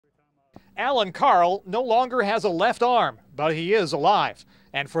Alan Carl no longer has a left arm, but he is alive.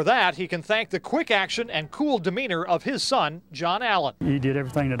 And for that, he can thank the quick action and cool demeanor of his son, John Allen. He did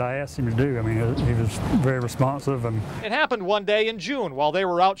everything that I asked him to do. I mean, he was very responsive. It happened one day in June while they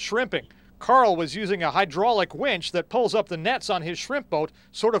were out shrimping. Carl was using a hydraulic winch that pulls up the nets on his shrimp boat,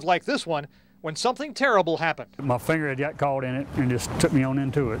 sort of like this one, when something terrible happened. My finger had got caught in it and just took me on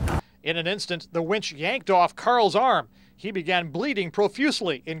into it. In an instant, the winch yanked off Carl's arm. He began bleeding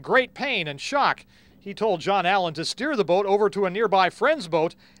profusely, in great pain and shock. He told John Allen to steer the boat over to a nearby friend's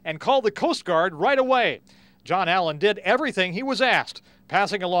boat and call the Coast Guard right away. John Allen did everything he was asked,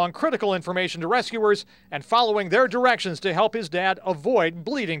 passing along critical information to rescuers and following their directions to help his dad avoid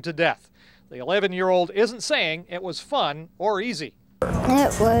bleeding to death. The 11-year-old isn't saying it was fun or easy.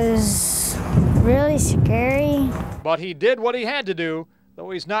 It was really scary. But he did what he had to do,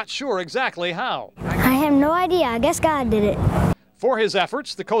 though he's not sure exactly how. I have no idea. I guess God did it. For his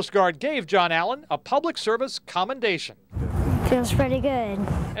efforts, the Coast Guard gave John Allen a public service commendation. Feels pretty good.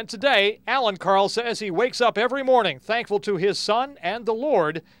 And today, Alan Carl says he wakes up every morning thankful to his son and the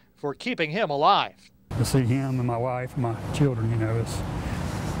Lord for keeping him alive. To see him and my wife and my children, you know,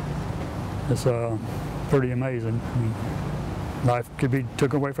 it's pretty amazing. I mean, life could be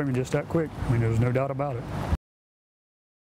took away from me just that quick. I mean, there's no doubt about it.